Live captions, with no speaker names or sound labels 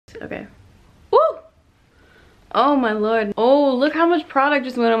Okay. Woo! Oh my lord. Oh, look how much product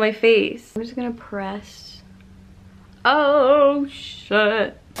just went on my face. I'm just gonna press. Oh,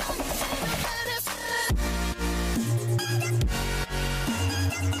 shit.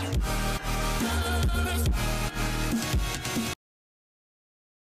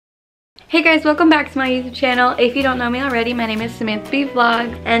 Hey guys, welcome back to my YouTube channel. If you don't know me already, my name is Samantha B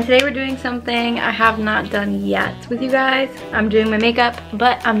Vlogs, and today we're doing something I have not done yet with you guys. I'm doing my makeup,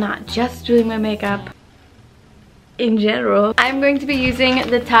 but I'm not just doing my makeup. In general, I'm going to be using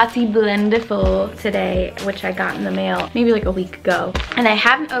the TATI Blendiful today, which I got in the mail maybe like a week ago. And I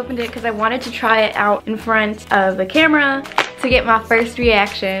haven't opened it because I wanted to try it out in front of the camera to get my first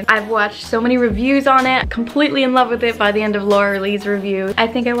reaction. I've watched so many reviews on it, completely in love with it by the end of Laura Lee's review. I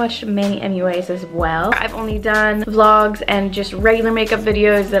think I watched many MUAs as well. I've only done vlogs and just regular makeup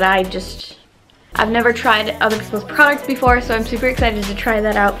videos that I've never tried other people's products before, so I'm super excited to try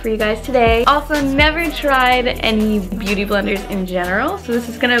that out for you guys today. Also, never tried any beauty blenders in general, so this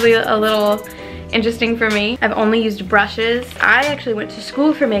is gonna be a little interesting for me. I've only used brushes. I actually went to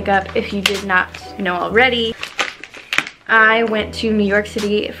school for makeup, if you did not know already. I went to New York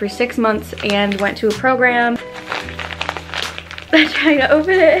City for 6 months and went to a program. I'm trying to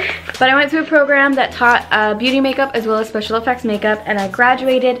open it. But I went to a program that taught beauty makeup as well as special effects makeup, and I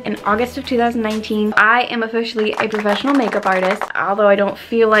graduated in August of 2019. I am officially a professional makeup artist, although I don't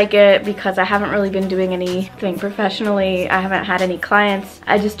feel like it because I haven't really been doing anything professionally. I haven't had any clients.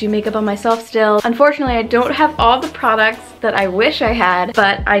 I just do makeup on myself still. Unfortunately, I don't have all the products that I wish I had,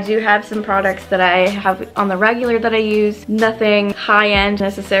 but I do have some products that I have on the regular that I use. Nothing high-end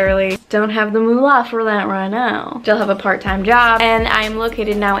necessarily. Don't have the moolah for that right now. Still have a part-time job, and I am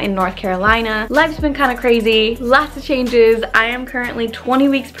located now in North Carolina. Life's been kind of crazy, lots of changes. I am currently 20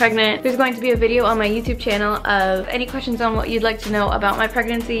 weeks pregnant. There's going to be a video on my YouTube channel of any questions on what you'd like to know about my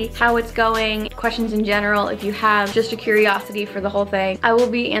pregnancy, how it's going, questions in general if you have just a curiosity for the whole thing. I will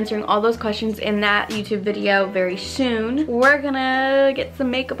be answering all those questions in that YouTube video very soon. We're gonna get some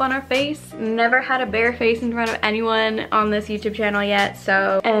makeup on our face. Never had a bare face in front of anyone on this YouTube channel yet,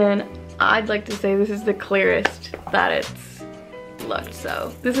 so, and I'd like to say this is the clearest that it's looked,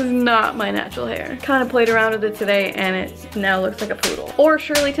 so this is not my natural hair. Kind of played around with it today and it now looks like a poodle or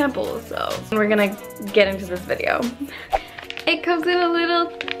Shirley Temple, so we're gonna get into this video. It comes in a little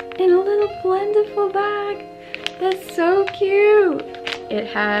Blendiful bag. That's so cute. It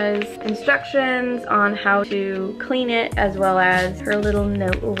has instructions on how to clean it, as well as her little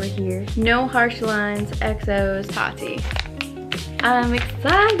note over here. No harsh lines, XOs, Tati. I'm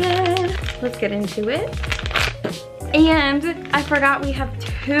excited. Let's get into it. And I forgot we have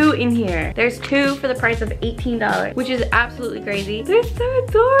 2 in here. There's 2 for the price of $18, which is absolutely crazy. They're so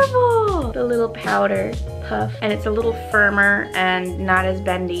adorable. The little powder puff, and it's a little firmer and not as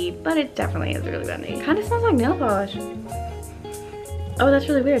bendy, but it definitely is really bendy. Kind of smells like nail polish. Oh, that's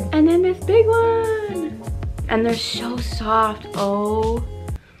really weird. And then this big one. And they're so soft. Oh.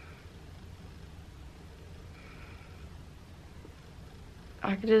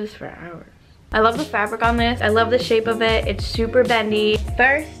 I could do this for hours. I love the fabric on this. I love the shape of it. It's super bendy.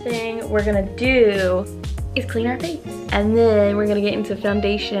 First thing we're gonna do is clean our face. And then we're gonna get into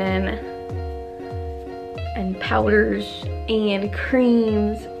foundation and powders and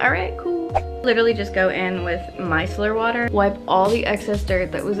creams. All right, cool. Literally just go in with micellar water, wipe all the excess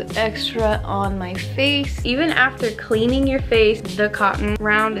dirt that was extra on my face. Even after cleaning your face, the cotton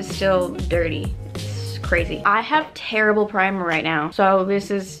round is still dirty. It's crazy. I have terrible primer right now, so this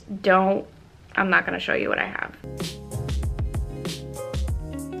is, I'm not gonna show you what I have.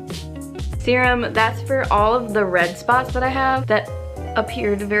 Serum, that's for all of the red spots that I have that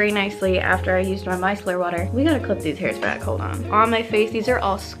appeared very nicely after I used my micellar water. We gotta clip these hairs back, hold on. On my face, these are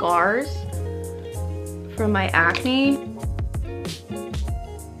all scars from my acne.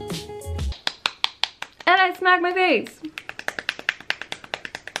 And I smacked my face.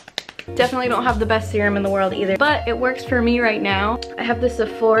 Definitely don't have the best serum in the world either, but it works for me right now. I have the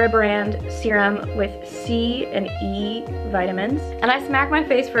Sephora brand serum with C and E vitamins, and I smack my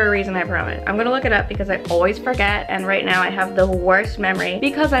face for a reason, I promise. I'm gonna look it up because I always forget, and right now I have the worst memory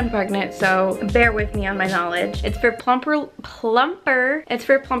because I'm pregnant, so bear with me on my knowledge. It's for plumper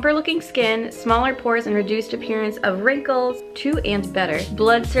looking skin, smaller pores, and reduced appearance of wrinkles. 2 and better.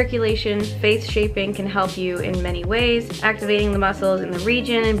 Blood circulation, face shaping can help you in many ways, activating the muscles in the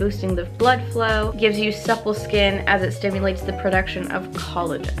region and boosting the blood flow, gives you supple skin as it stimulates the production of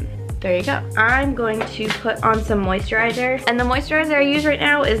collagen. There you go. I'm going to put on some moisturizer, and the moisturizer I use right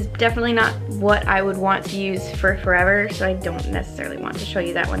now is definitely not what I would want to use for forever, so I don't necessarily want to show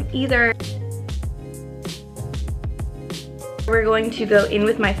you that one either. We're going to go in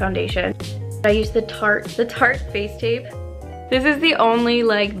with my foundation. I use the Tarte face tape. This is the only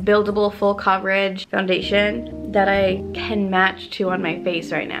like buildable full coverage foundation that I can match to on my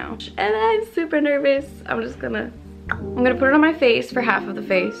face right now. And I'm super nervous. I'm gonna put it on my face for half of the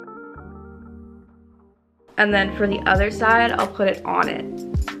face. And then for the other side, I'll put it on it.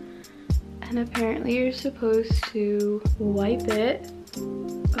 And apparently you're supposed to wipe it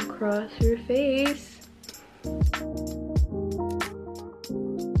across your face.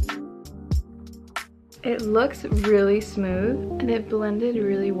 It looks really smooth and it blended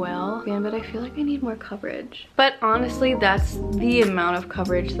really well. Man, but I feel like I need more coverage. But honestly, that's the amount of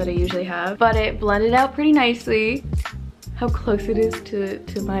coverage that I usually have. But it blended out pretty nicely. How close it is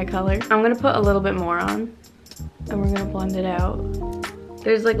to my color. I'm gonna put a little bit more on and we're gonna blend it out.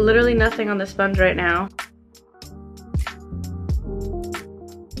 There's like literally nothing on the sponge right now.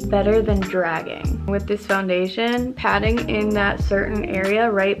 Better than dragging. With this foundation, patting in that certain area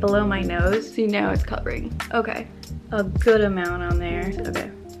right below my nose. See, now it's covering. Okay, a good amount on there.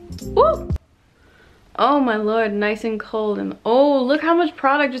 Okay. Woo! Oh my lord, nice and cold. And oh, look how much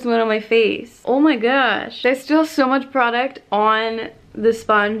product just went on my face. Oh my gosh. There's still so much product on the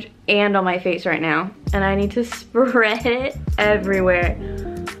sponge and on my face right now. And I need to spread it everywhere.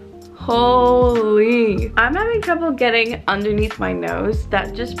 Holy. I'm having trouble getting underneath my nose.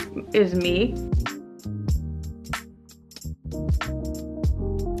 That just is me.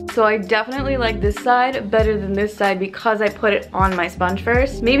 So I definitely like this side better than this side because I put it on my sponge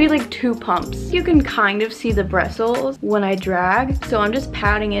first. Maybe like 2 pumps. You can kind of see the bristles when I drag. So I'm just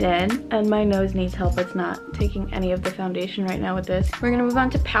patting it in and my nose needs help. It's not taking any of the foundation right now with this. We're gonna move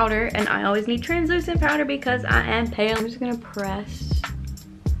on to powder and I always need translucent powder because I am pale. I'm just gonna press.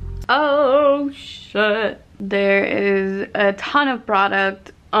 Oh shit. There is a ton of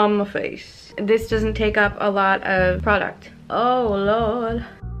product on my face. This doesn't take up a lot of product. Oh lord.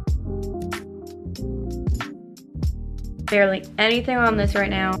 Barely anything on this right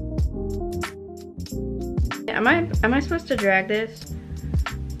now. Am I supposed to drag this?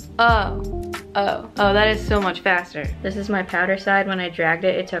 Oh, that is so much faster. This is my powder side. When I dragged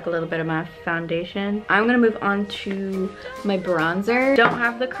it, it took a little bit of my foundation. I'm gonna move on to my bronzer. Don't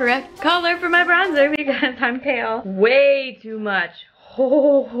have the correct color for my bronzer because I'm pale. Way too much.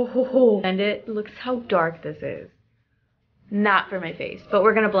 And it looks how dark this is. Not for my face, but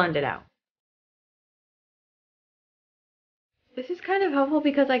we're gonna blend it out. This is kind of helpful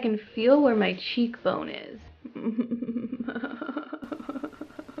because I can feel where my cheekbone is.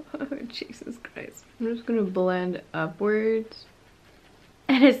 Jesus Christ. I'm just gonna blend upwards.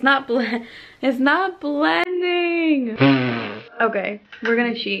 And it's not blending. Okay, we're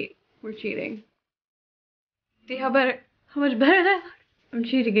gonna cheat. We're cheating. See how much better that looks? I'm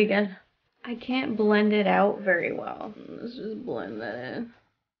cheating again. I can't blend it out very well. Let's just blend that in.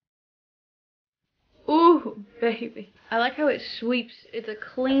 Ooh, baby. I like how it sweeps. It's a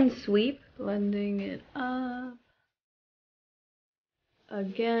clean sweep. Blending it up.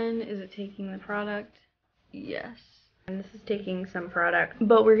 Again, is it taking the product? Yes. And this is taking some product.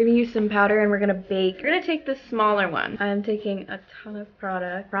 But we're gonna use some powder and we're gonna bake. We're gonna take the smaller one. I'm taking a ton of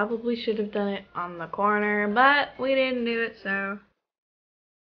product. Probably should have done it on the corner, but we didn't do it, so.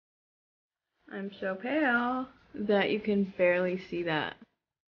 I'm so pale that you can barely see that.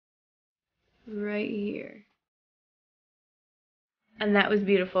 Right here. And that was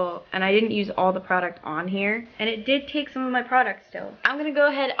beautiful. And I didn't use all the product on here. And it did take some of my product still. I'm gonna go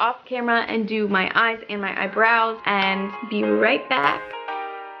ahead off camera and do my eyes and my eyebrows and be right back.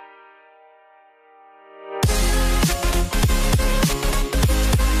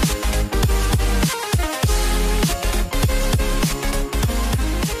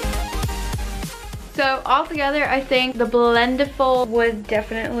 So altogether, I think the Blendiful was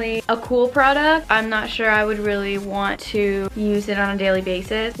definitely a cool product. I'm not sure I would really want to use it on a daily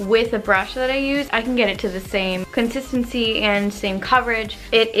basis. With the brush that I use, I can get it to the same consistency and same coverage.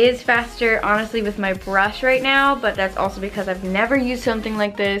 It is faster, honestly, with my brush right now, but that's also because I've never used something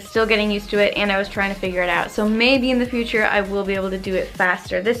like this, still getting used to it, and I was trying to figure it out. So maybe in the future, I will be able to do it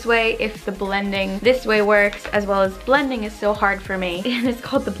faster this way if the blending this way works, as well as blending is so hard for me. And it's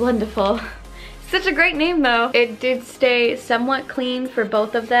called the Blendiful. Such a great name though. It did stay somewhat clean for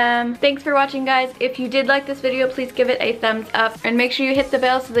both of them. Thanks for watching, guys. If you did like this video, please give it a thumbs up and make sure you hit the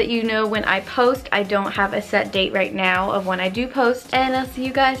bell so that you know when I post. I don't have a set date right now of when I do post, and I'll see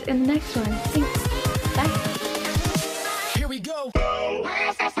you guys in the next one. Thanks. Bye. Here we go.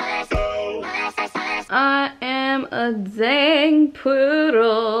 I am a dang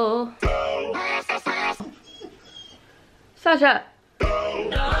poodle. Sasha.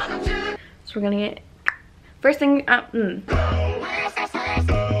 So we're gonna get first thing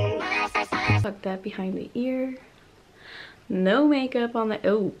tuck that behind the ear. No makeup on the,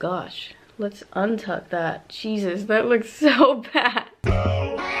 oh gosh. Let's untuck that. Jesus, that looks so bad.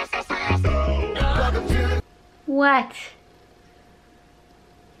 What?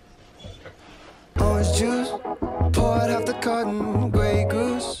 Orange juice, pour it half the carton, Grey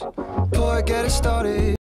Goose, pour it, get it started.